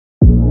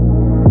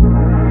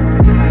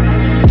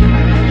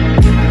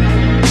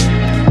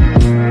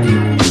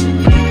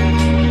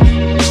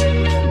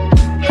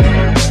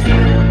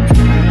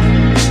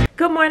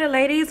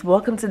ladies,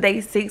 welcome to day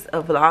 6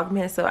 of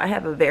Vlogmas. So I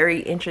have a very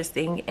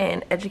interesting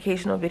and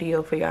educational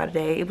video for y'all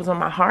today. It was on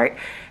my heart,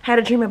 had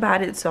a dream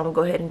about it, so I'm gonna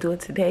go ahead and do it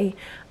today.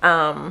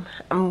 I'm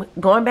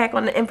going back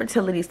on the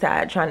infertility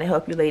side, trying to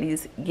help you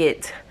ladies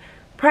get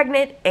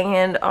pregnant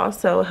and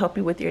also help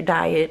you with your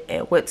diet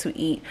and what to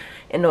eat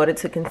in order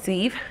to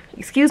conceive.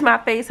 Excuse my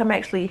face, I'm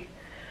actually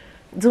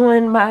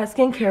doing my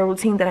skincare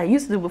routine that I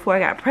used to do before I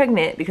got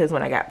pregnant, because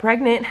when I got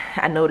pregnant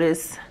I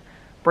noticed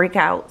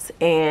breakouts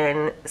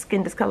and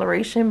skin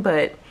discoloration.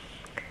 But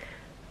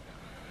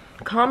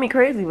call me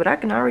crazy, but I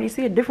can already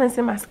see a difference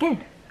in my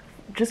skin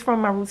just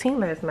from my routine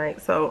last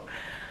night. So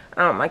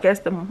I guess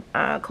the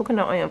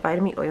coconut oil and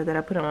vitamin oil that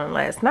I put on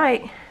last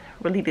night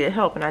really did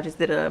help, and I just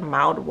did a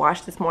mild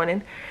wash this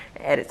morning,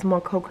 added some more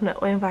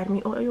coconut oil and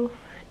vitamin oil,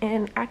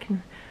 and I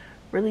can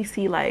really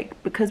see,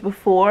 like, because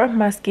before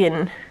my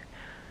skin,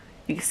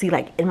 you can see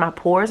like in my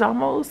pores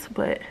almost,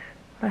 but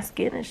my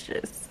skin is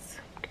just,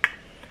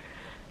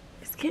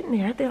 it's getting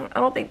there. I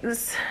don't think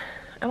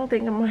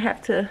I'm gonna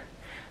have to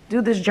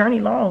do this journey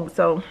long.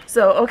 So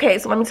okay,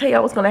 so let me tell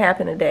y'all what's gonna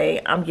happen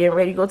today. I'm getting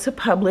ready to go to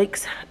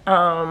Publix.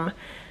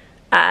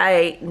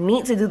 I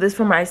need to do this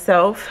for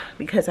myself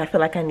because I feel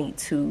like I need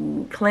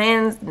to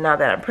cleanse now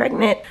that I'm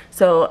pregnant.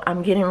 So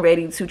I'm getting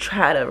ready to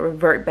try to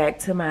revert back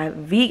to my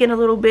vegan a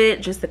little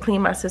bit, just to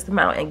clean my system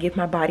out and give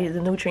my body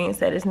the nutrients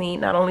that it needs,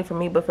 not only for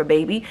me but for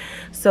baby.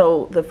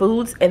 So the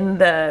foods and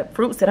the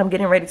fruits that I'm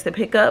getting ready to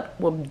pick up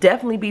will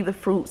definitely be the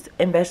fruits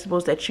and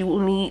vegetables that you will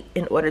need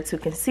in order to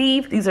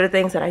conceive. These are the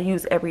things that I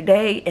use every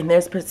day, and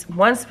there's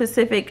one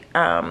specific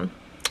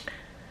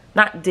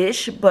not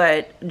dish,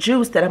 but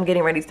juice that I'm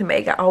getting ready to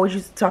make. I always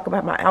used to talk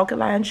about my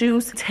alkaline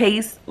juice. It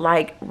tastes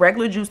like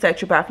regular juice that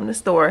you buy from the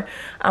store,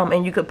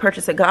 and you could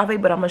purchase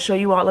agave, but I'm gonna show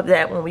you all of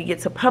that when we get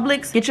to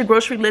Publix. Get your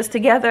grocery list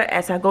together.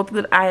 As I go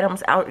through the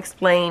items, I'll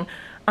explain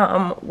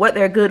what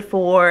they're good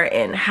for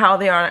and how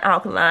they are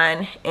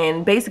alkaline,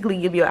 and basically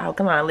give you an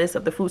alkaline list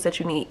of the fruits that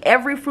you need.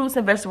 Every fruits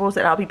and vegetables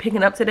that I'll be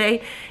picking up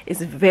today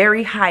is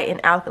very high in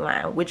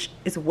alkaline, which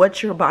is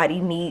what your body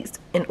needs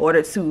in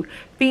order to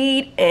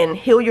feed and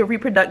heal your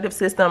reproductive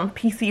system,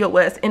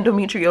 PCOS,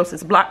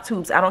 endometriosis, blocked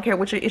tubes. I don't care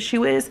what your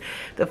issue is.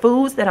 The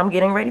foods that I'm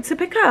getting ready to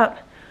pick up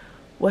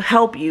will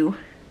help you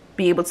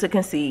be able to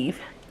conceive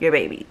your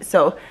baby.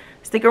 So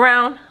stick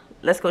around,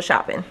 let's go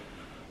shopping.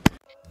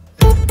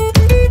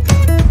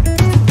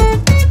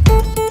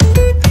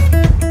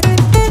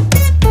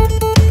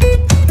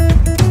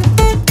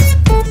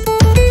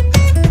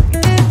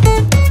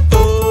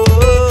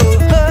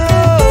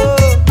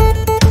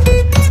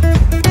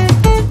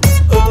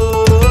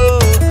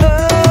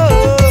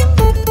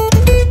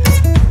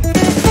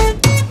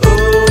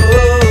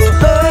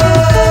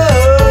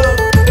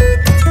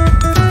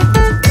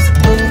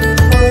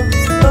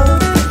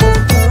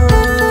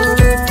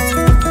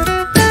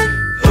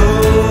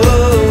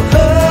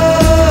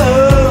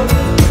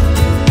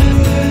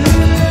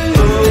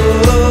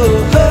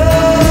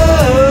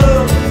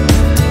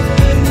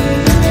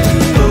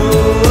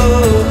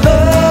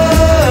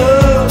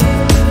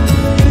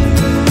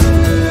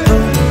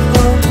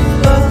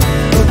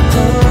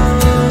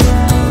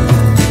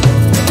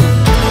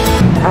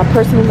 I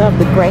personally love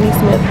the Granny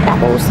Smith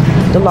apples,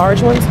 the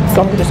large ones,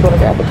 so I'm just going to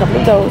grab a couple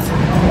of those.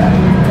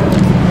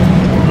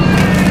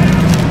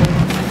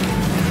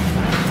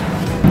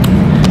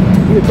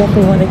 You would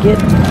definitely want to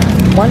get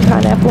one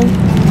pineapple.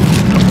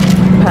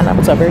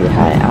 Pineapples are very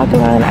high in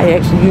alkaline. I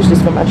actually use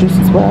this for my juice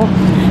as well,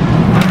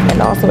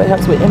 and also it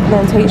helps with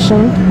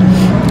implantation.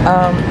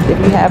 If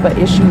you have an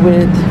issue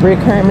with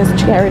recurring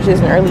miscarriages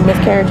and early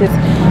miscarriages,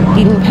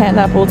 eating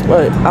pineapples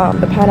or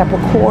the pineapple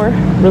core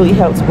really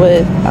helps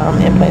with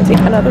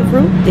implantation. Another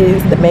fruit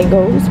is the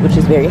mangoes, which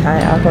is very high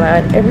in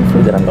alkaline. Every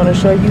fruit that I'm going to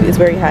show you is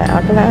very high in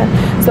alkaline.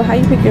 So how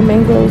you pick your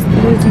mangoes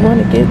is you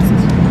want to get,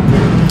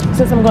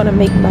 since I'm going to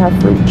make my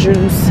fruit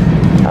juice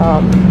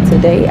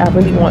today, I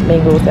really want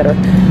mangoes that are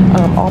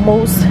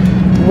almost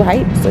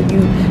ripe. So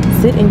you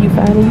sit and you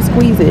finally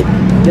squeeze it.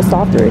 The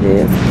softer it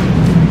is,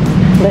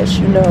 lets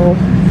you know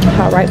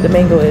how ripe the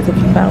mango is. If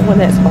you found one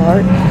that's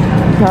hard,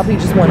 you probably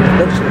just want to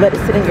let it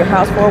sit in your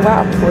house for a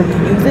while before you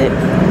use it.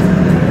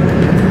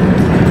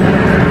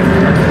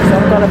 So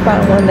I'm going to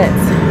find one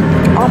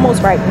that's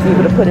almost ripe to be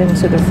able to put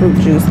into the fruit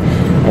juice.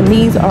 And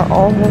these are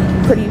all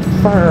pretty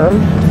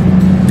firm.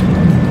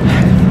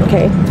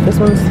 Okay, this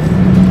one's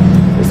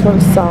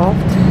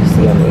soft.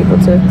 See, I'm able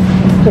to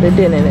put a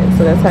dent in it,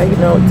 so that's how you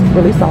know it's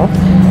really soft.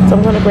 So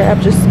I'm going to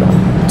grab just about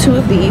 2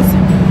 of these.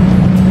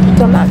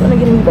 So I'm not going to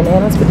get any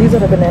bananas, but these are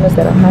the bananas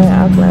that are high in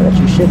alkaline that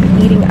you should be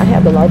eating. I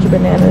have the larger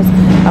bananas.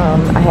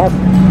 I have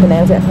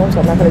bananas at home, so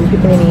I'm not going to be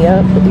picking any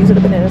up, but these are the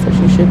bananas that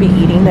you should be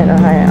eating that are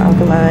high in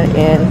alkaline,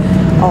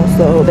 and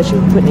also that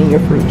you're putting in your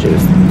fruit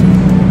juice.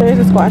 There's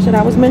a squash that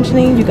I was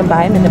mentioning. You can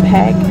buy them in the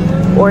pack,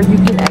 or you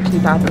can actually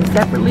buy them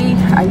separately.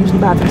 I usually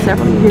buy them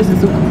separately. Here's the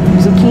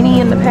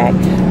zucchini in the pack,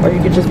 or you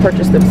can just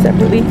purchase them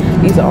separately.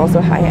 These are also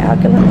high in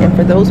alkaline, and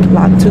for those with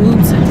blocked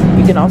tubes,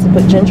 you can also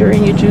put ginger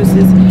in your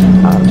juices.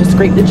 Just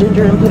scrape the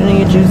ginger and put it in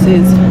your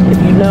juices.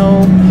 If you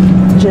know,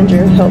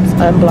 ginger helps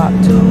unblock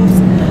tubes.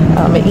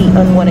 and eat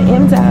unwanted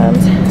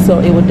enzymes, so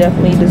it will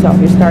definitely dissolve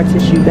your scar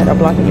tissue that are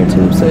blocking your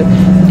tube. So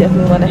you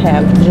definitely want to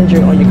have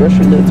ginger on your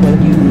grocery list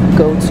when you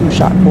go to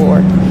shop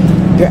for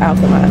your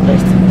alkaline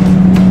list.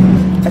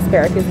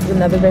 Asparagus is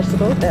another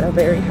vegetable that are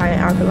very high in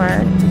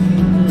alkaline.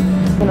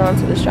 Moving on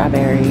to the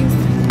strawberries.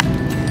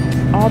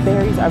 All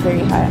berries are very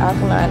high in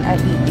alkaline. I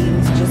eat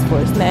these just for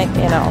a snack,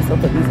 and I also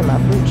put these in my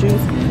fruit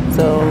juice.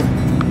 So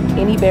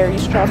any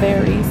berries,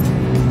 strawberries,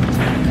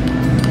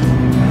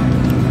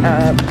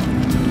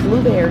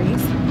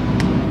 blueberries,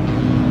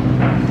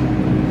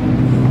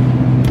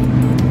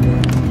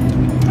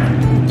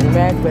 and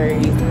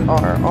raspberries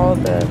are all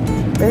the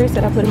berries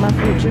that I put in my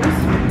fruit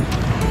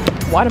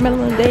juice.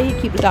 Watermelon a day,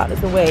 keep the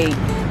doctors away.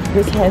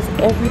 This has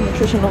every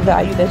nutritional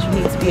value that you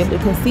need to be able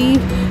to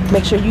conceive.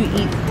 Make sure you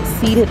eat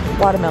seeded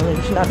watermelon.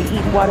 You should not be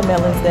eating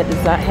watermelons that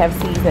does not have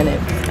seeds in it.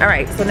 All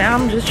right, so now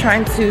I'm just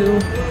trying to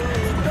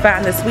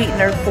find the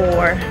sweetener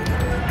for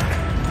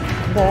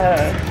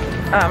the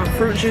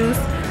fruit juice.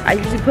 I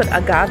usually put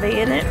agave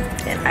in it,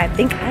 and I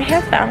think I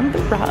have found the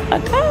raw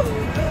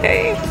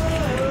agave.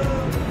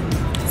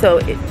 So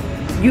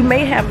you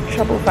may have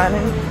trouble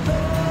finding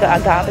the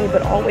agave,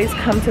 but always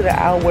come to the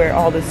aisle where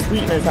all the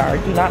sweeteners are.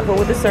 Do not go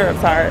where the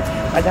syrups are.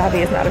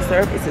 Agave is not a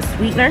syrup, it's a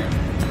sweetener.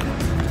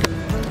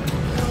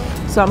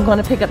 So I'm going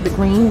to pick up the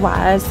Green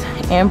Wise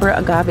Amber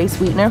Agave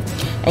Sweetener,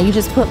 and you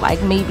just put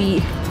like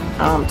maybe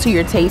to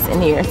your taste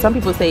in here. Some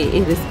people say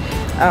it is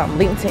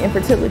linked to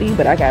infertility,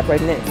 but I got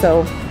pregnant,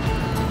 so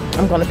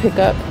I'm going to pick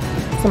up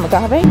some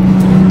agave.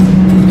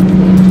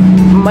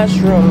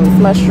 Mushrooms,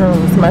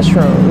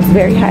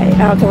 very high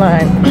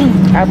alkaline.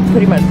 I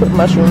pretty much put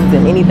mushrooms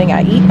in anything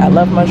I eat. I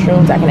love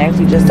mushrooms. I can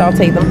actually just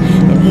saute them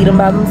and eat them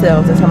by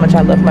themselves. That's how much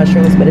I love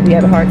mushrooms. But if you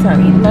have a hard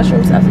time eating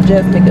mushrooms, I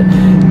suggest make a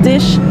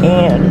dish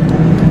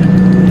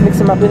and mix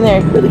them up in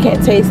there. You really can't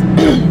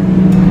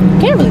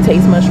really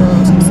taste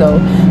mushrooms. So,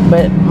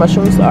 but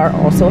mushrooms are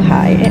also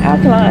high in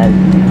alkaline.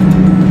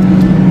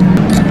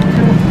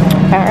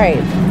 All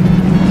right,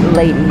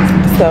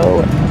 ladies,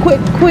 so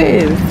quick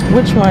quiz.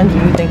 Which one do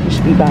you think you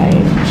should be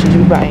buying? Should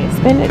you be buying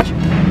spinach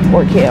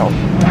or kale?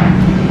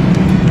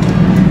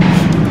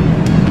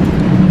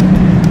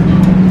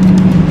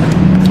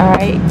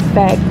 Alright,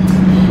 fact,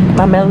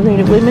 my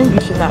melanated women,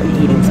 you should not be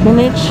eating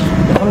spinach.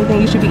 The only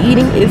thing you should be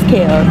eating is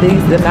kale.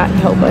 These do not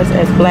help us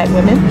as black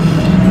women.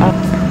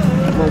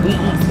 When we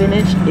eat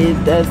spinach, it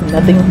does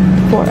nothing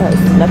for us,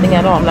 nothing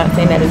at all. I'm not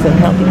saying that it's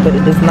unhealthy, but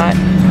it does not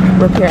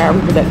repair our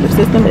reproductive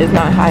system. It is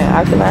not high in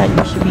alkaline.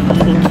 You should be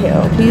eating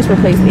kale. Please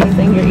replace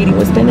anything you're eating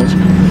with spinach.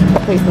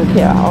 Replace with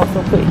kale. I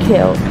also put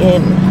kale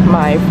in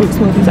my fruit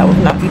smoothies. I will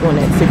not be doing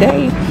that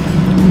today,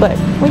 but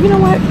well, you know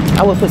what?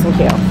 I will put some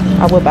kale.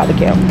 I will buy the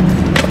kale.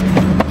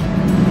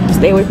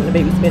 Stay away from the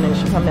baby spinach.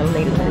 I'm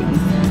melanated,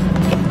 ladies.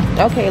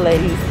 Okay,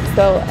 ladies.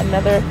 So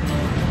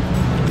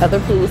other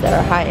foods that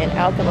are high in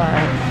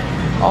alkaline.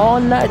 All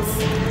nuts,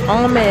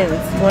 almonds.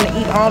 You want to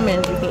eat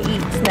almonds? You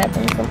can snap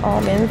in some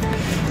almonds.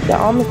 The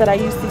almonds that I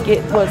used to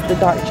get was the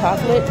dark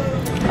chocolate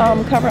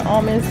covered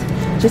almonds,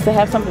 just to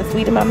have something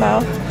sweet in my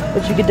mouth.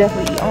 But you could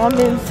definitely eat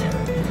almonds.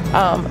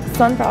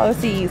 Sunflower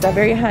seeds are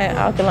very high in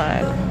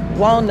alkaline.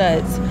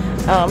 Walnuts,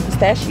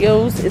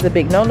 pistachios is a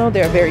big no-no.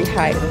 They're very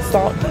high in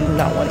salt. You do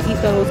not want to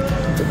eat those.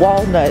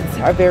 Walnuts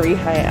are very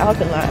high in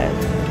alkaline.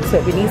 So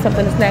if you need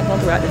something to snack on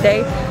throughout the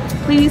day,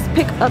 please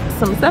pick up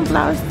some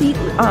sunflower seeds.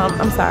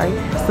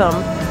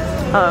 Some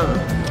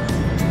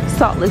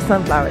saltless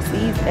sunflower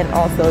seeds, and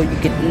also you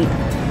can eat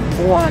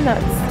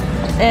walnuts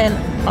and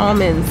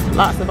almonds,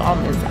 lots of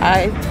almonds.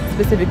 I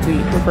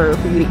specifically prefer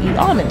for you to eat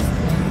almonds.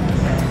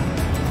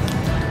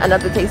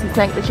 Another tasty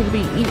snack that you can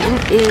be eating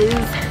is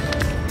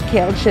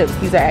kale chips.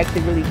 These are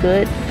actually really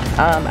good.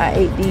 I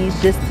ate these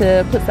just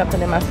to put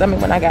something in my stomach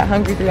when I got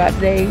hungry throughout the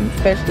day,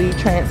 especially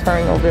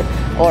transferring over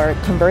or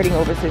converting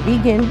over to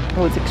vegan. It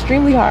was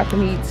extremely hard for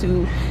me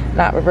to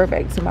not revert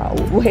back to my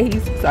old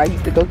ways, so I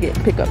used to go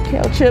pick up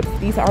kale chips.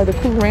 These are the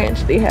Cool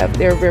Ranch.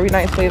 They're very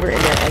nice flavor,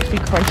 and they're actually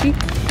crunchy.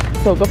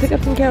 So go pick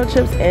up some kale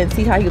chips and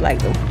see how you like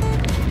them.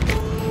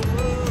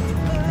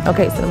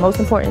 Okay, so the most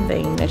important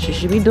thing that you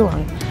should be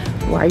doing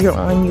while you're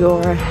on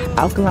your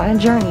alkaline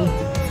journey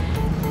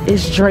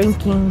is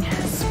drinking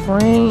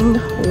spring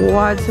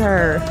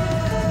water.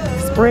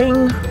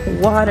 Spring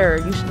water.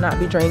 You should not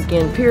be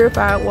drinking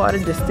purified water,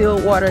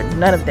 distilled water,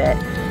 none of that.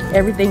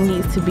 Everything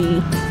needs to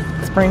be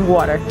spring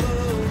water.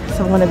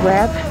 So I'm gonna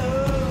grab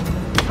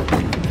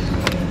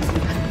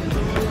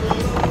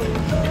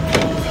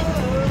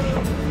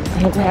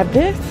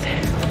this.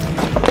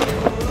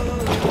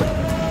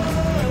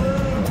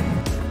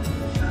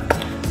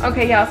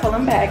 Okay, y'all, so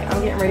I'm back.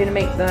 I'm getting ready to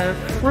make the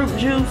fruit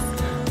juice.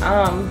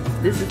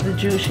 This is the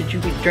juice that you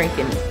be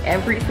drinking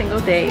every single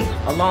day,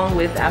 along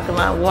with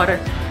alkaline water.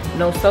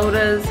 No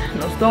sodas,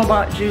 no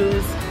store-bought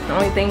juice. The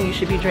only thing you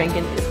should be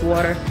drinking is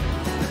water,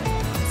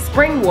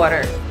 spring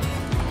water,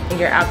 in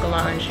your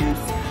alkaline juice.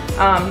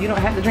 You don't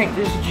have to drink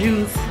this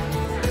juice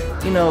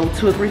you know,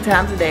 2 or 3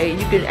 times a day.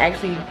 You could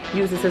actually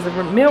use this as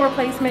a meal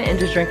replacement and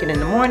just drink it in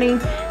the morning,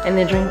 and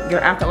then drink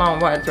your alkaline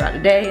water throughout the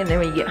day. And then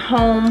when you get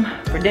home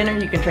for dinner,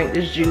 you can drink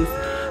this juice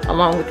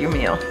along with your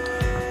meal.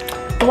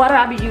 The water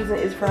I'll be using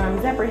is from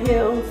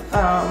Zephyrhills.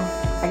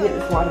 I get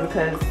this water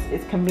because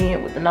it's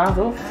convenient with the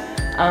nozzle.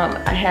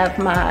 I have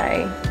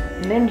my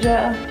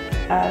Ninja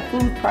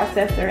food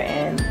processor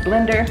and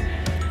blender.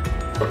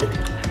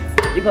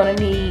 You're gonna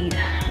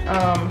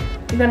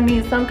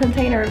need some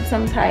container of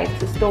some type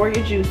to store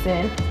your juice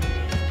in.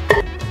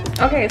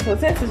 Okay, so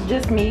since it's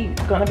just me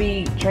gonna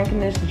be drinking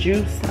this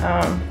juice,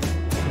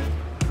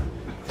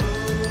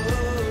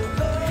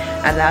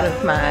 a lot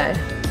of my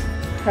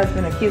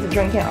husband and kids are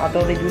drinking,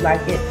 although they do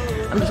like it.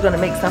 I'm just gonna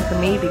make some for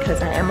me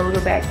because I am a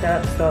little backed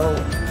up, so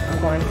I'm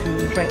going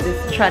to drink this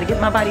to try to give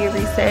my body a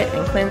reset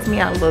and cleanse me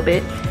out a little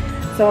bit.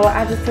 So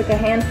I just took a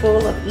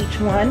handful of each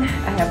one.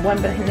 I have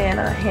 1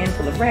 banana, a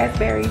handful of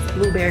raspberries,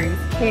 blueberries,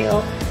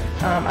 kale.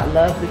 I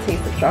love the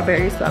taste of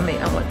strawberries, so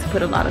I want to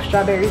put a lot of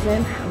strawberries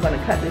in. I'm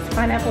gonna cut this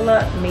pineapple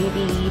up,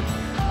 maybe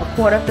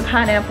 1/4 of the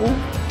pineapple.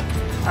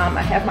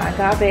 I have my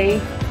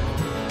agave,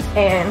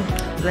 and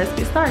let's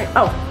get started.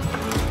 Oh,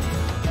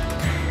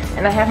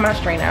 and I have my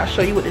strainer. I'll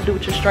show you what to do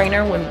with your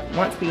strainer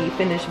once we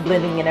finish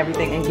blending and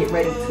everything and get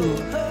ready to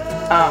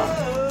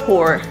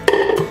pour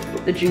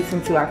the juice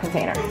into our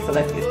container. So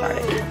let's get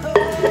started.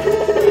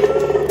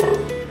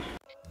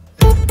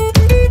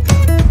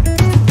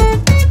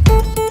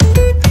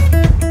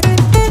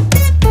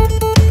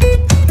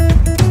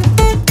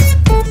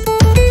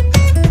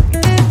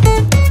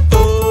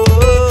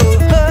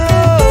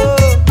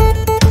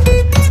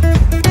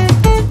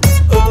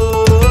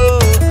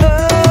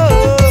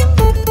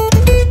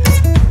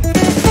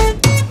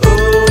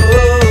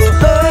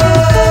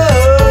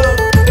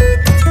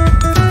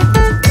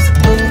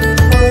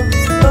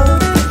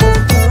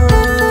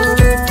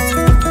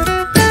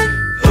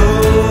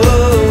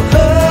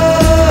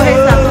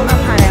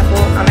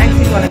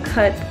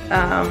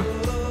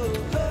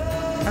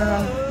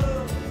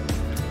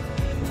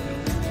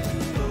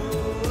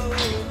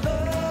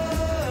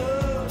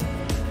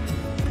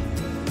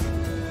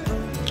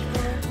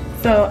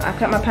 So I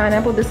cut my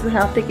pineapple. This is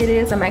how thick it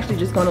is. I'm actually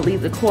just going to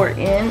leave the core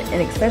in,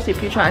 and especially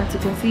if you're trying to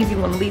conceive, you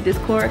want to leave this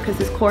core because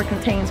this core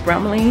contains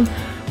bromelain,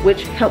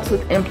 which helps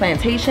with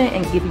implantation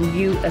and giving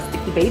you a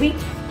sticky baby.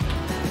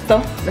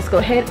 So let's go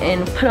ahead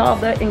and put all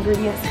the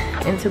ingredients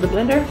into the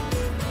blender.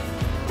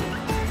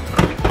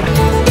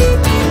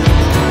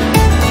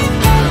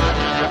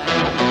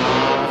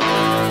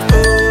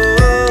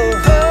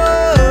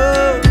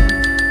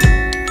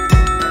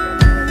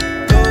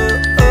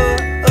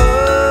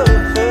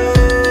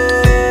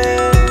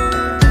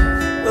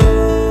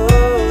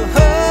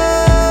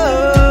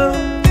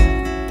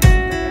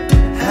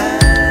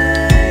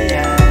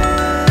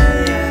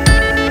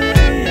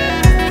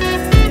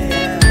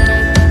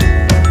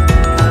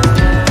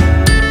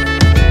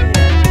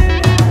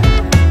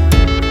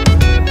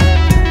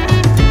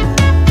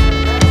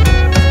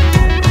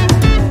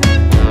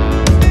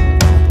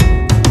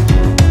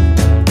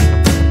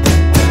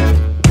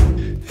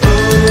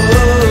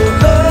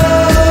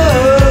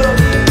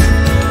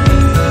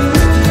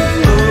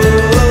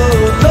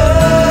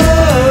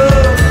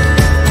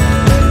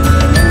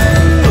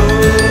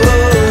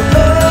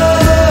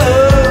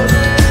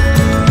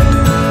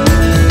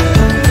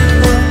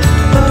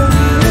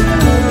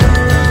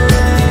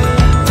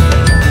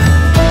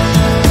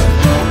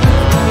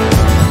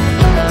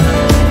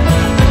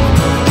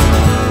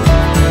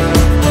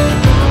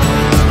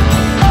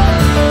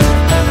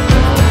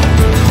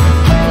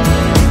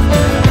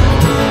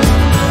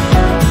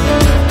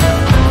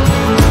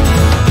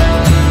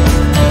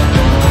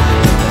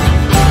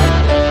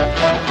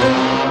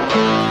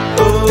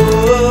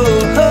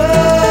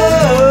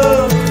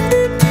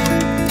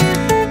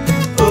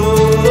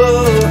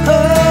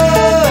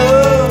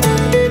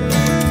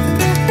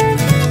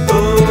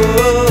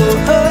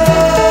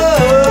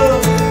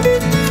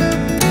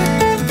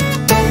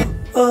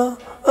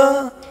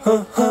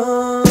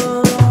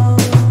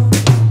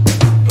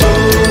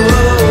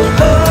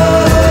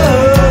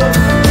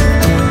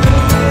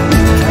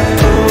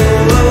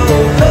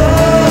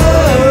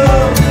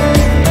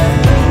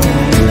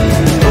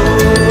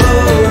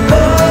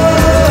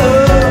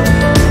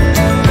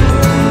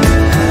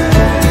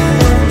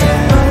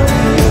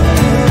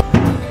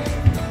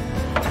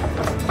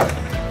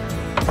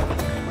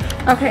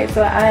 Okay,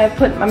 so I have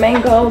put my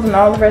mangoes and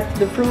all the rest of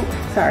the fruit.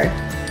 Sorry, a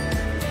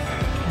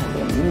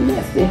little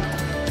messy.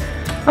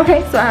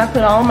 Okay, so I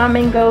put all my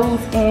mangoes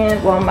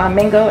and, well, my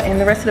mango and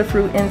the rest of the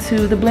fruit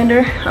into the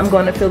blender. I'm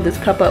going to fill this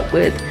cup up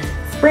with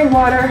spring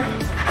water,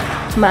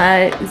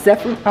 my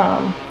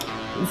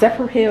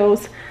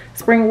Zephyrhills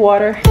spring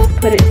water.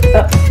 Put it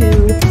up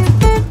to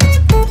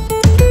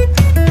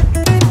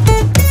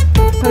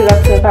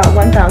about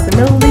 1,000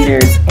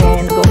 milliliters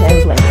and go ahead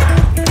and blend it.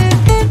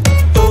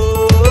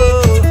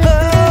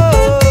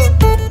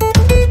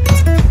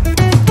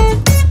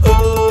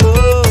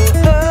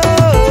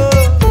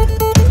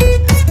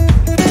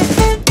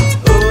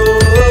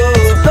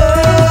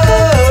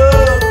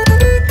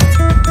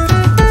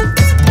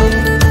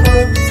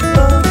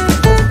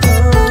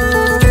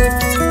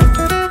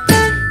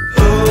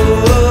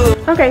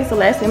 so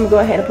lastly, I'm gonna go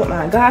ahead and put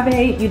my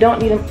agave. You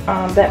don't need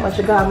that much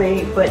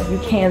agave, but you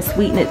can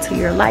sweeten it to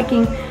your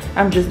liking.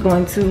 I'm just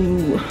going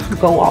to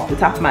go off the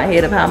top of my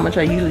head of how much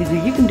I usually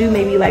do. You can do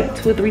maybe like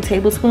 2 or 3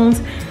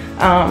 tablespoons,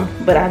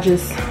 but I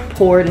just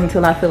pour it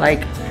until I feel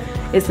like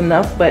it's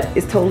enough, but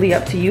it's totally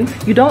up to you.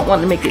 You don't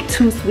want to make it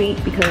too sweet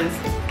because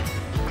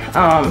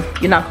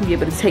you're not gonna be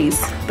able to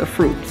taste the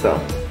fruit, so.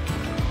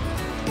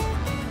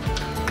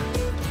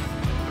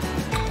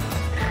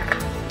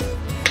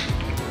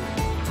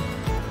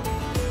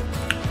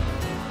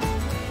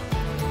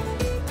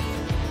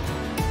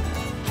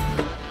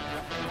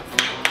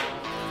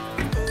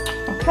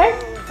 Okay.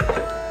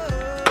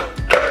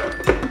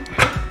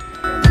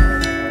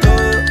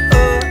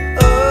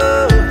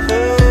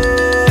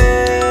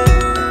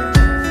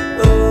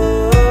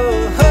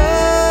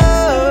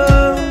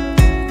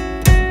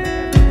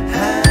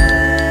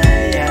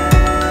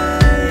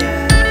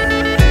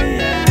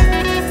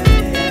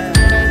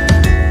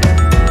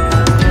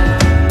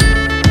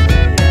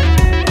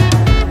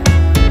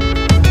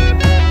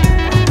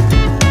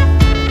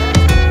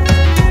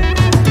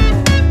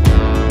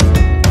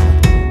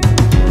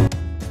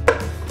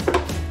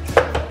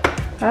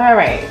 All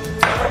right,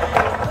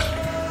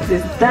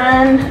 this is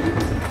done.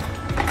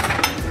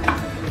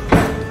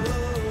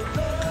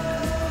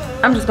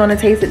 I'm just gonna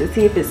taste it to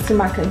see if it's to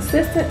my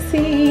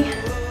consistency.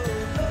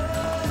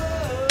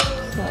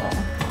 So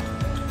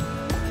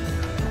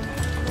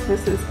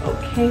this is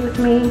okay with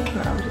me.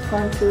 And I'm just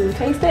going to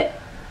taste it.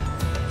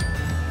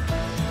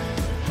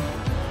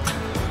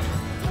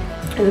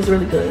 It is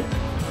really good.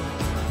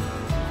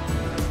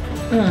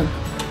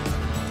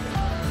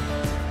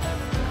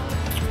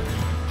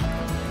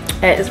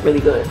 That is really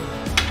good.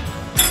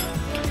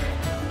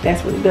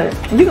 That's really good.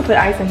 And you can put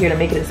ice in here to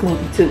make it a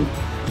smoothie too.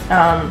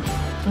 I'm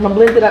gonna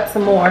blend it up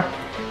some more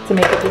to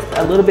make it just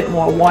a little bit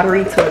more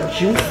watery to a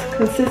juice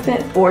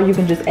consistent, or you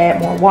can just add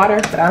more water,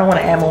 but I don't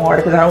want to add more water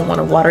because I don't want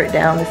to water it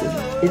down.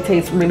 It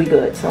tastes really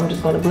good. So I'm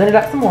just gonna blend it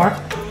up some more.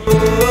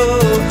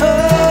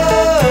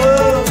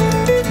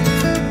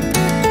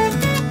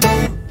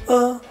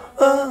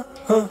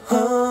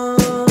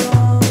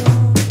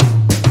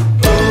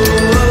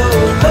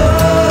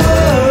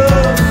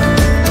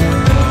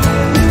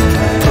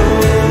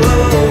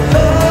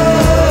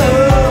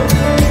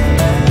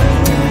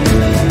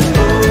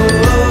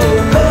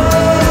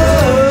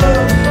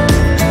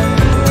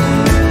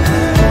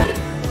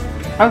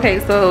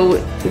 Okay, so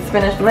it's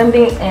finished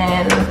blending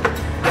and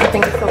I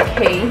think it's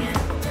okay.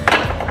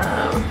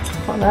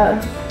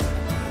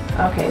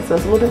 Okay, so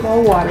it's a little bit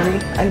more watery.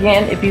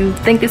 Again, if you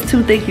think it's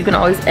too thick, you can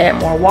always add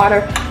more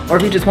water, or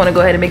if you just want to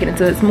go ahead and make it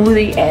into a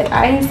smoothie, add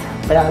ice.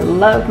 But I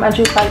love my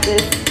juice like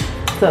this.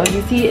 So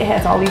you see it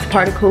has all these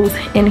particles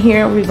in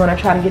here. We're gonna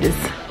try to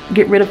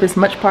get rid of as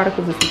much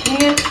particles as we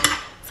can.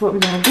 So what we're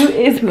gonna do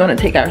is we're gonna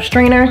take our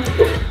strainer,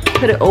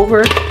 put it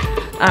over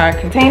our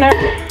container,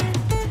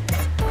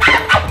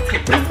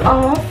 take this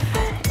off,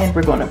 and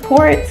we're gonna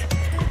pour it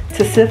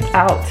to sift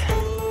out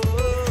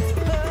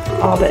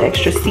all the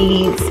extra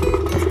seeds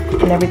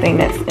and everything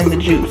that's in the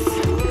juice.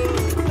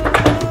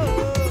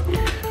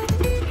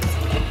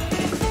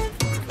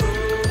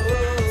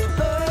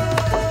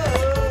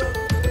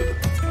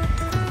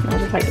 I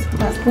just like to put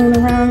my spoon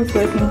around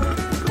so I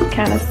can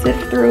kind of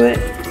sift through it.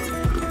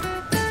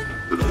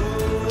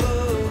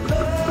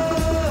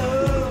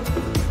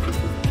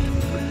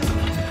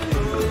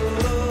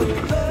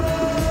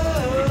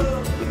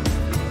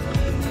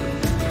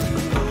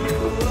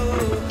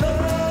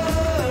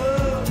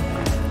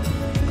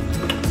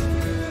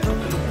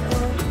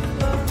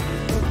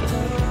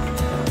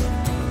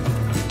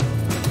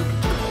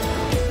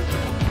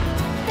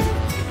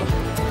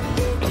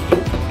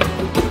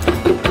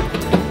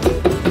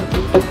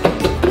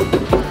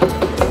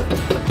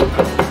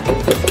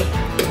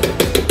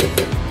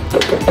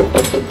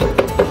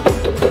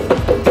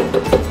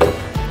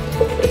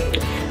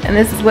 And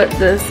this is what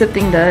the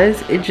sifting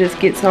does. It just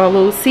gets all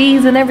those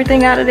seeds and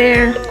everything out of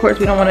there. Of course,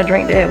 we don't want to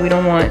drink that. We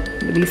don't want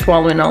to be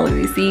swallowing all of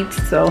these seeds.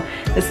 So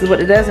this is what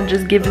it does, and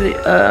just gives it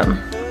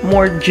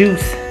more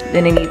juice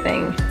than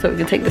anything. So we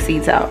can take the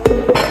seeds out. So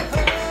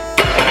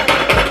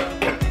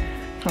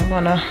I'm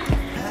gonna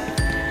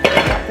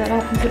pop that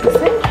off into the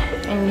sink,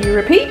 and you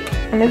repeat.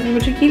 And this is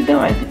what you keep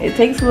doing. It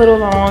takes a little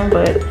long,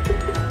 but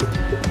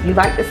if you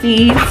like the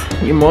seeds,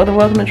 you're more than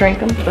welcome to drink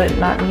them. But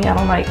not me. I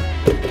don't like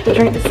to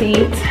drink the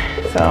seeds.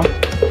 So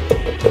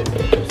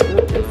just do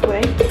it this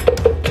way.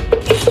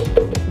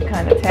 You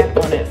kind of tap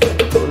on it so it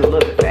goes a little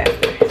bit faster.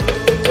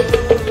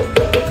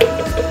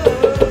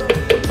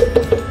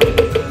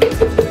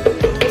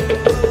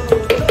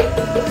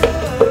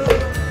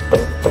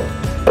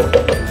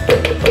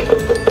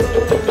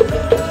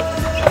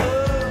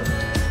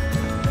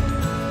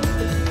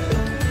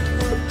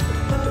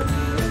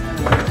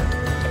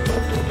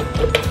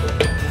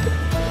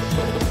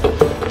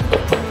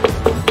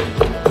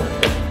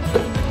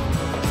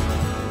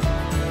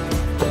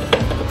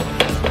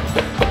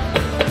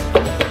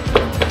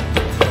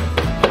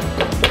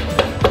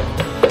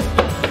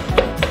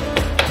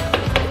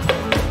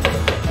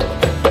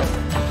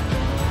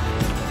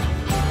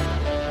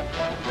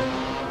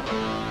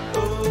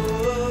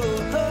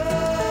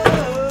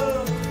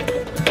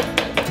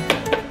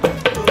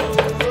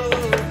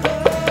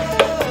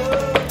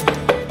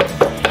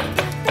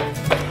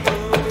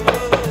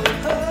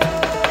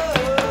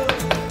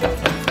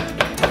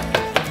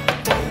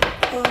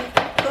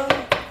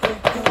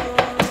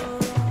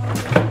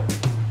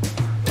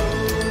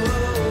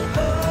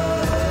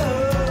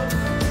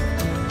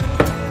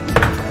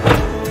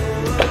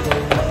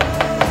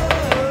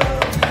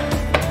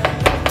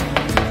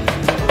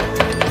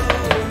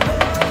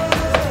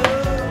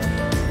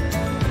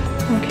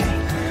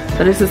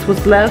 So this is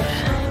what's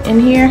left in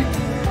here.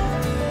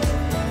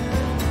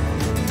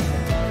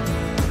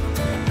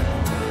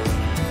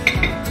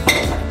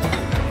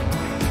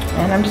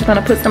 And I'm just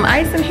gonna put some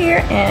ice in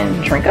here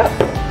and drink up.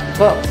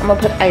 Well, I'm gonna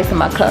put ice in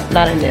my cup,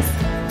 not in this.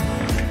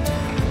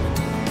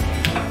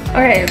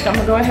 Okay, so I'm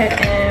gonna go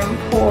ahead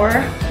and pour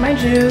my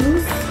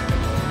juice.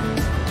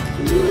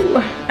 Ooh.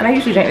 And I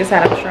usually drink this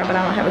out of a straw, but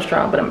I don't have a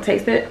straw, but I'm gonna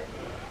taste it.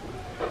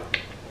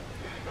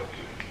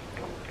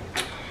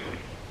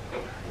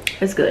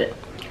 It's good.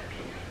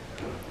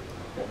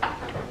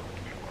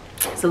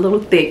 It's a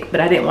little thick, but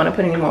I didn't want to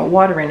put any more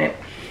water in it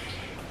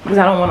because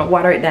I don't want to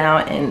water it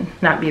down and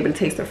not be able to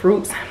taste the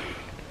fruits.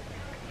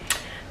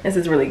 This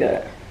is really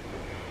good.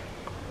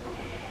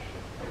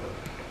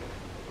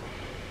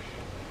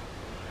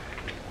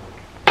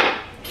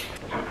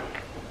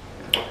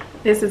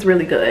 This is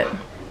really good.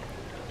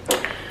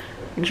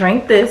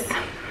 Drink this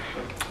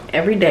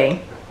every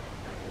day.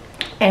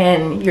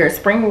 And your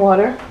spring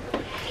water,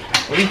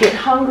 when you get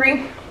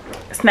hungry,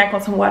 snack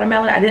on some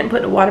watermelon. I didn't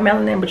put the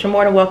watermelon in, but you're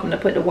more than welcome to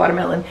put the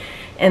watermelon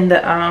in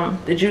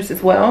the juice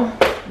as well.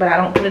 But I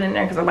don't put it in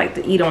there because I like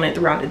to eat on it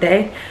throughout the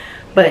day.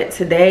 But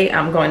today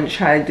I'm going to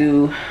try to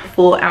do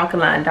full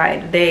alkaline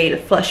diet today to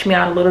flush me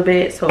out a little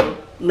bit. So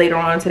later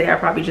on today I'll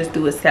probably just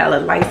do a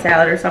salad, light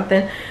salad or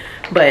something.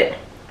 But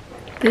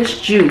this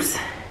juice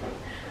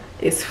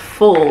is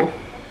full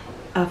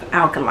of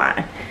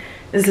alkaline.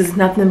 This is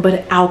nothing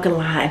but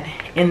alkaline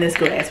in this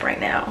glass right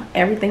now.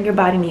 Everything your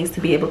body needs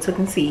to be able to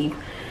conceive.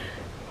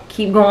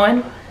 Keep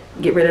going.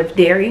 Get rid of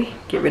dairy,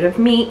 get rid of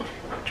meat,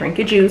 drink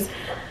your juice.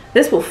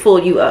 This will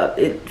fill you up.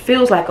 It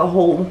feels like a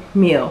whole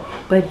meal,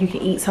 but you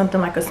can eat something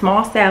like a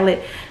small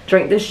salad,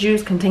 drink this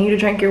juice, continue to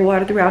drink your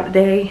water throughout the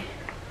day.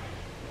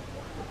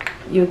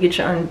 You'll get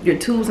your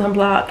tubes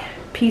unblocked,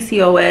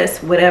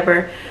 PCOS,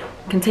 whatever.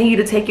 Continue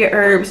to take your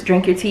herbs,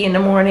 drink your tea in the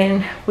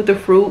morning with the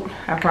fruit.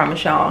 I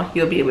promise y'all,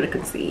 you'll be able to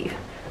conceive.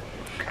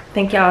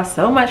 Thank y'all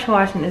so much for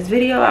watching this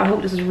video. I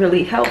hope this was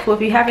really helpful.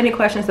 If you have any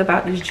questions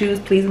about this juice,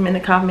 please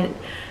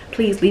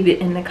leave it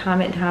in the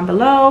comment down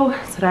below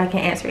so that I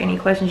can answer any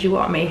questions you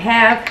all may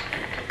have.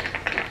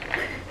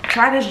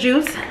 Try this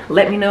juice.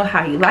 Let me know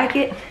how you like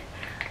it.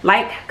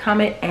 Like,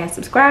 comment, and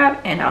subscribe,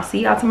 and I'll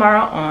see y'all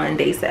tomorrow on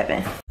day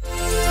 7.